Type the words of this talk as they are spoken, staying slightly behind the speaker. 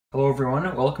Hello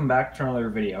everyone, welcome back to another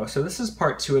video. So this is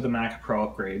part 2 of the Mac Pro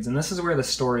upgrades, and this is where the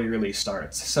story really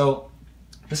starts. So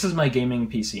this is my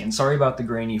gaming PC, and sorry about the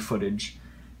grainy footage.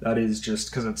 That is just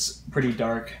because it's pretty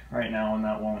dark right now and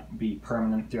that won't be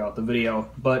permanent throughout the video.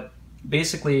 But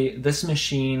basically, this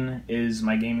machine is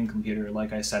my gaming computer.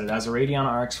 Like I said, it has a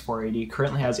Radeon RX 480,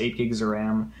 currently has 8 gigs of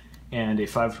RAM and a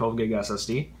 512 gig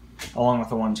SSD, along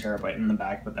with a 1 terabyte in the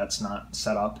back, but that's not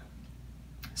set up.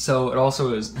 So it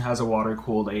also has a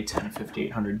water-cooled A10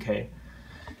 5800K.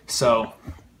 So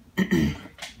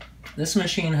this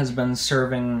machine has been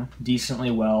serving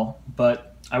decently well,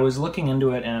 but I was looking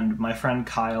into it, and my friend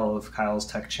Kyle of Kyle's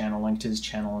Tech channel, linked his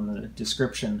channel in the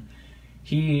description,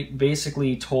 he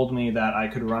basically told me that I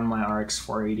could run my RX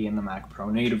 480 in the Mac Pro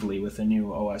natively with the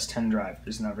new OS X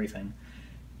drivers and everything.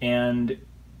 And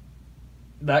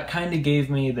that kind of gave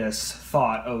me this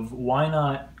thought of why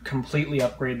not completely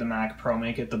upgrade the Mac Pro,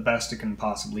 make it the best it can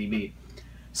possibly be.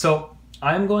 So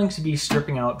I'm going to be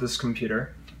stripping out this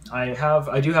computer. I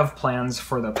do have plans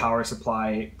for the power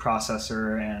supply,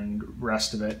 processor, and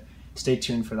rest of it. Stay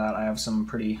tuned for that. I have some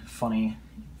pretty funny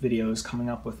videos coming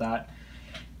up with that.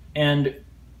 And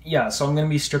yeah, so I'm going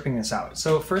to be stripping this out.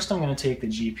 So first I'm going to take the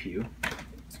GPU.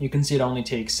 You can see it only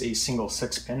takes a single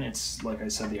 6-pin. It's, like I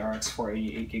said, the RX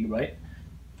 480 8GB.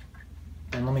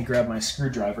 And let me grab my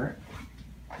screwdriver.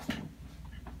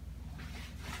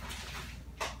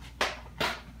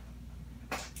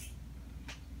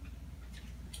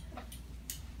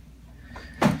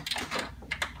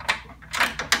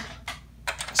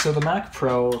 So the Mac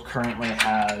Pro currently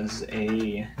has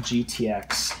a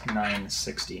GTX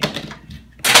 960.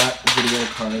 That video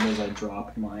card, as I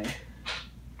dropped my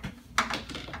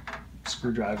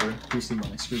screwdriver,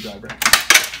 PCB screwdriver,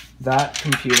 that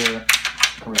computer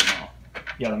right now.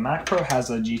 Yeah, the Mac Pro has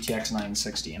a GTX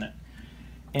 960 in it,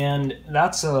 and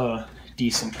that's a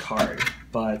decent card,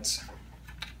 but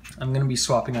I'm going to be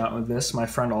swapping out with this. My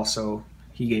friend also,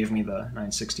 he gave me the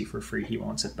 960 for free. He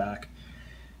wants it back.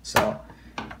 So,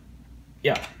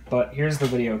 yeah, but here's the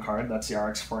video card. That's the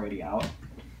RX 480 out.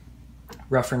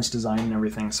 Reference design and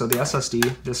everything. So the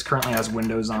SSD, this currently has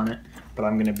Windows on it, but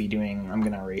I'm going to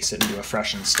erase it and do a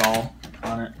fresh install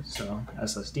on it. So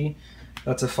SSD.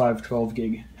 That's a 512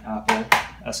 gig Apple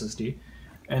SSD.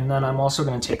 And then I'm also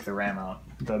going to take the RAM out.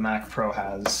 The Mac Pro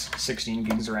has 16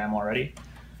 gigs of RAM already.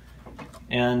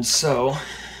 And so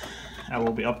I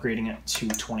will be upgrading it to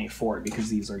 24 because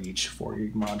these are each 4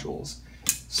 gig modules.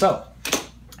 So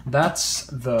that's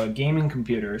the gaming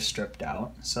computer stripped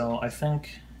out. So I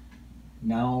think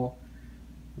now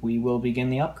we will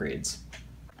begin the upgrades.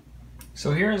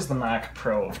 So here is the Mac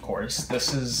Pro, of course.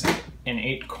 This is an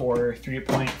 8-core,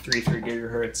 3.33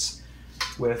 gigahertz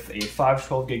with a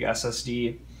 512 gig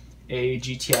SSD, a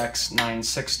GTX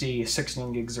 960,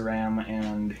 16 gigs of RAM,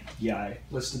 and yeah, I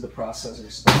listed the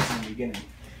processor specs in the beginning.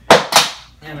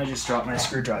 And I just dropped my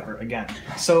screwdriver again.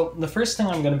 So the first thing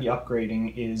I'm going to be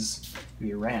upgrading is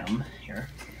the RAM here.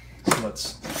 So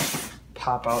let's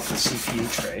pop out the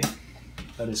CPU tray.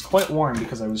 That is quite warm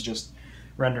because I was just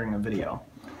rendering a video.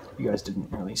 You guys didn't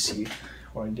really see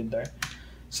what I did there.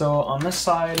 So on this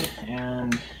side,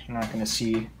 and you're not going to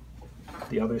see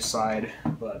the other side,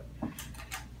 but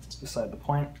it's beside the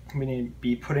point, I'm going to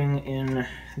be putting in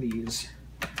these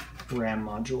RAM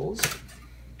modules.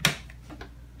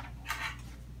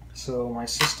 So my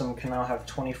system can now have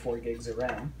 24 gigs of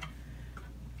RAM.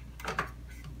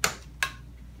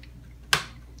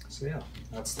 So yeah,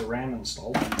 that's the RAM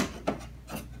installed.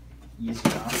 Easy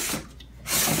enough.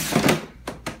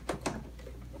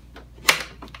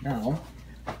 Now,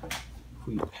 if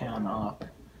we pan up,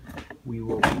 we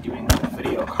will be doing the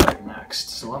video card next.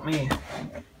 So let me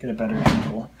get a better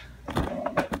angle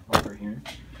over here.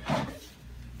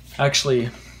 Actually,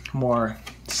 the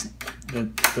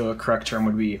correct term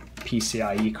would be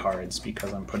PCIe cards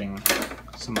because I'm putting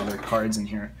some other cards in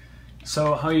here.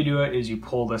 So how you do it is you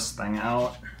pull this thing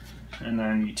out, and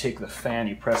then you take the fan,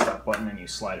 you press that button, and you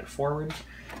slide it forward,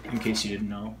 in case you didn't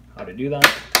know how to do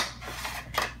that.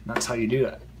 And that's how you do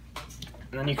that.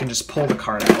 And then you can just pull the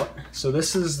card out. So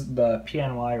this is the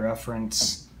PNY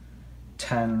reference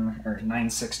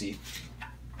 960.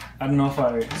 I don't know if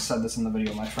I said this in the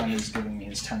video. My friend is giving me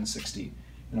his 1060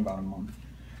 in about a month.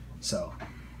 So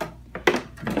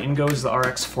in goes the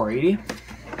RX 480.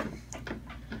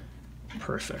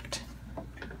 Perfect.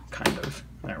 Kind of.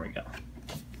 There we go.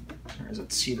 There's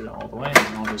it seated all the way,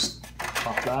 and I'll just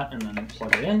pop that and then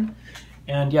plug it in.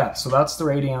 And yeah, so that's the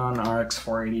Radeon RX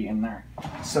 480 in there.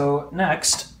 So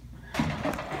next,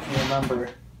 if you remember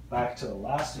back to the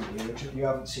last video, which if you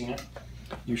haven't seen it,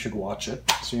 you should watch it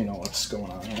so you know what's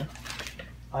going on here.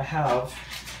 I have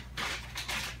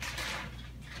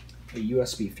a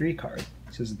USB 3 card.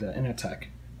 This is the Innotek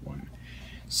one.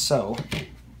 So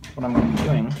what I'm going to be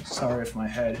doing, sorry if my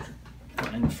head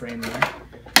went in the frame there,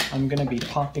 I'm going to be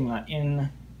popping that in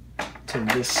to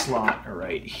this slot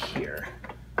right here.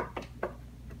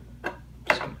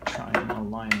 Just going to try and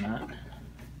align that.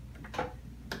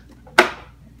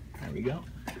 There we go.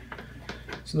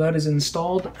 So that is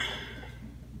installed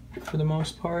for the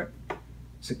most part.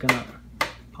 Is it going to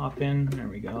pop in? There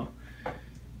we go,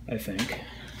 I think.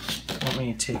 Let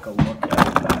me take a look at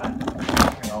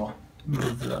that. Here, I'll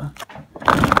move the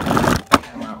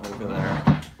camera over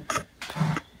there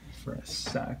for a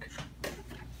sec.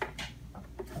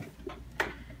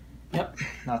 Yep,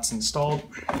 that's installed.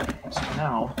 So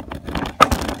now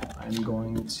I'm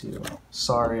going to,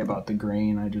 sorry about the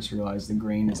grain, I just realized the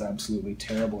grain is absolutely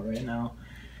terrible right now.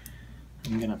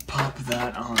 I'm gonna pop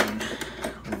that on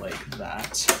like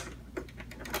that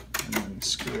and then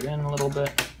screw it in a little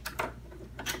bit.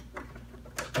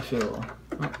 I feel,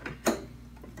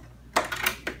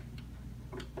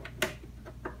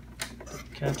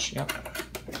 catch, yep.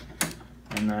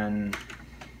 And then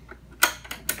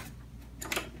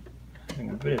having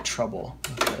a bit of trouble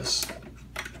with this.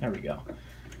 There we go.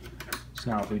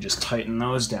 So now if we just tighten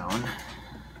those down,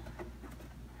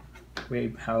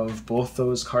 we have both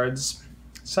those cards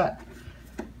set.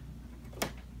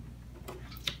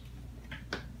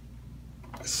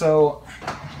 So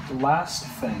the last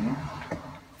thing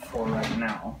for right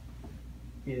now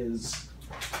is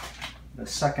the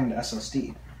second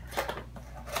SSD.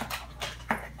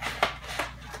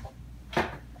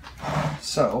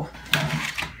 So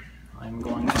I'm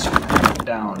going to go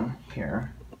down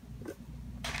here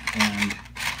and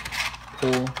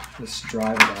pull this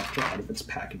drive adapter out of its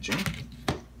packaging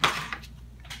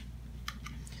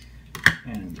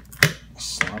and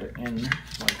slot it in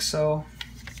like so,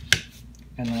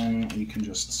 and then you can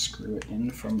just screw it in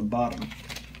from the bottom,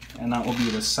 and that will be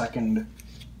the second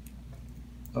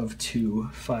of two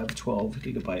 512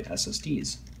 gigabyte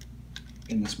SSDs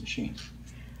in this machine.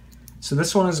 So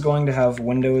this one is going to have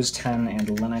Windows 10 and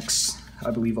Linux.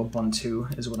 I believe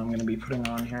Ubuntu is what I'm going to be putting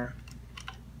on here.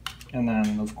 And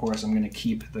then, of course, I'm going to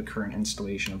keep the current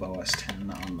installation of OS X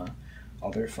on the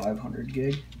other 500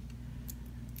 gig.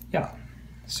 Yeah,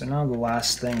 so now the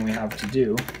last thing we have to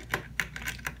do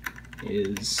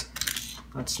is,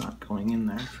 that's not going in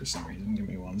there for some reason, give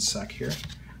me one sec here.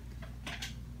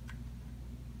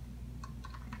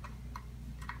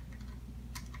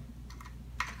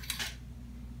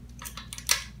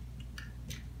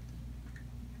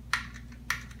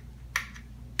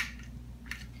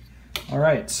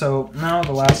 Alright, so now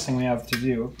the last thing we have to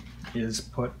do is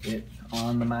put it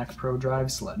on the Mac Pro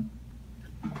drive sled.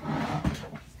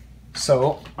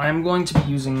 So I'm going to be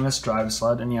using this drive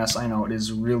sled, and yes, I know it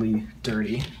is really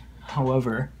dirty.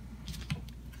 However,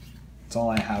 it's all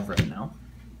I have right now,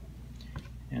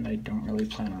 and I don't really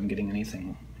plan on getting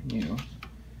anything new.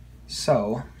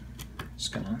 So I'm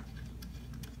just gonna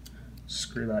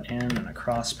screw that in a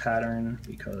cross pattern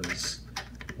because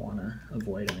I want to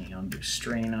avoid any undue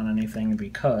strain on anything,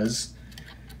 because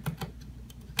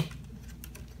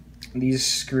these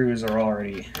screws are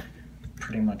already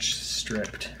pretty much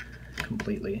stripped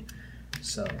completely.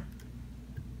 So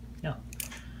yeah,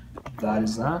 that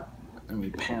is that. And we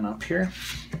pan up here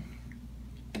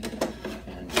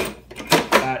and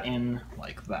put that in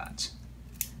like that.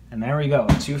 And there we go,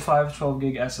 two 512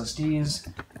 gig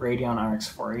SSDs, Radeon RX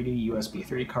 480, USB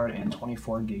 3 card, and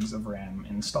 24 gigs of RAM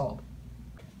installed.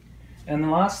 And the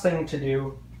last thing to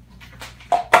do,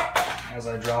 as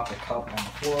I drop the cup on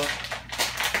the floor,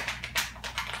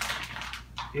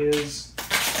 is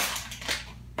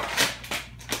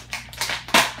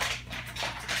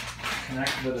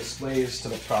connect the displays to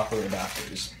the proper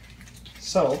adapters.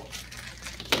 So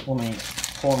let me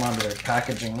pull them out of their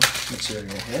packaging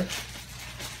material here.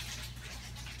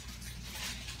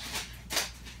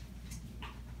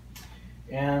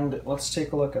 And let's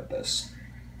take a look at this.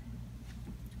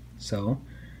 So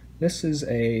this is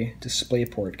a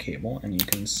DisplayPort cable, and you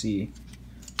can see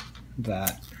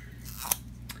that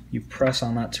you press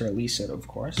on that to release it, of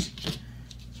course.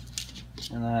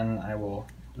 And then I will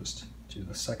just do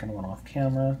the second one off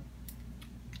camera.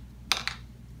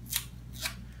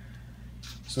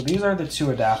 So these are the two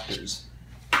adapters.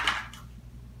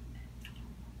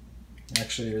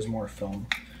 Actually, there's more film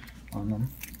on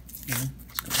them. Yeah,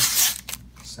 it's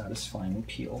gonna satisfying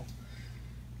peel.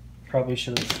 Probably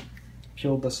should have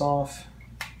peeled this off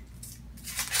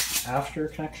after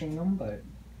connecting them, but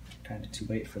kind of too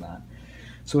late for that.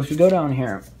 So if you go down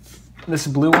here, this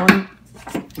blue one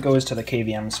goes to the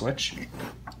KVM switch,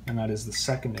 and that is the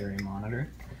secondary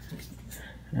monitor.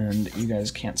 And you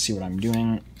guys can't see what I'm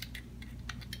doing,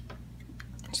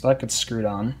 So that gets screwed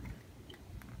on.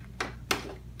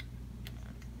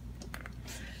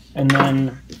 And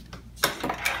then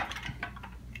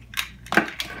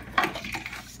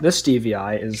this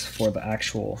DVI is for the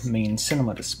actual main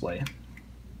cinema display.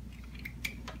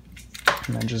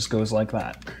 And that just goes like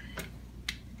that.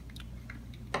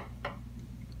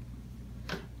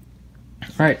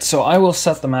 Alright, so I will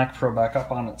set the Mac Pro back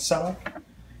up on its setup,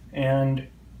 and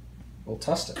we'll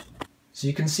test it. So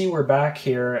you can see we're back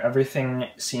here. Everything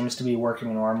seems to be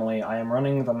working normally. I am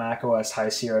running the macOS High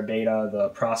Sierra Beta. The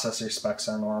processor specs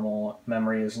are normal,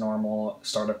 memory is normal,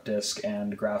 startup disk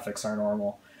and graphics are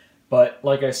normal. But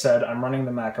like I said, I'm running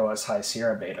the macOS High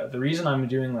Sierra Beta. The reason I'm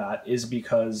doing that is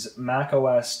because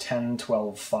macOS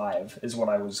 10.12.5 is what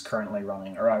I was currently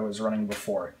running, or I was running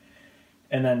before.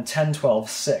 And then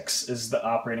 10.12.6 is the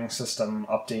operating system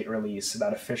update release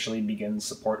that officially begins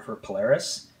support for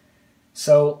Polaris.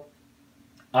 So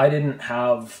I didn't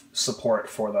have support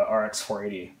for the RX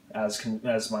 480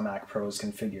 as my Mac Pro is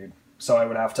configured. So I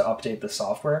would have to update the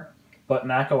software. But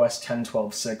macOS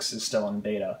 10.12.6 is still in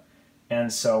beta.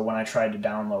 And so when I tried to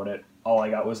download it, all I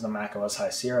got was the macOS High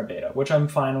Sierra Beta, which I'm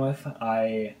fine with.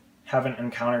 I haven't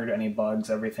encountered any bugs.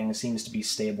 Everything seems to be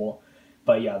stable.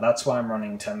 But yeah, that's why I'm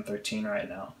running 10.13 right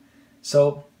now.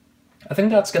 So I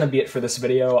think that's going to be it for this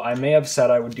video. I may have said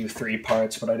I would do 3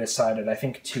 parts, but I decided I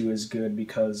think 2 is good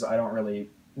because I don't really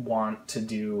want to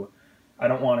do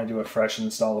a fresh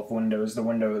install of Windows. The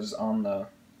Windows on the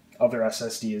other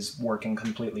SSD is working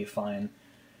completely fine.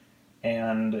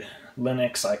 And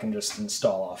Linux I can just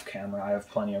install off camera. I have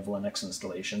plenty of Linux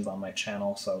installations on my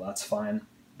channel, so that's fine.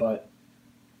 But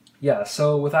yeah,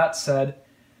 so with that said,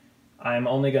 I'm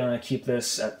only going to keep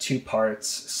this at 2 parts,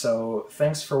 so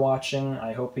thanks for watching,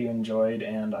 I hope you enjoyed,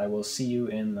 and I will see you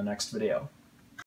in the next video.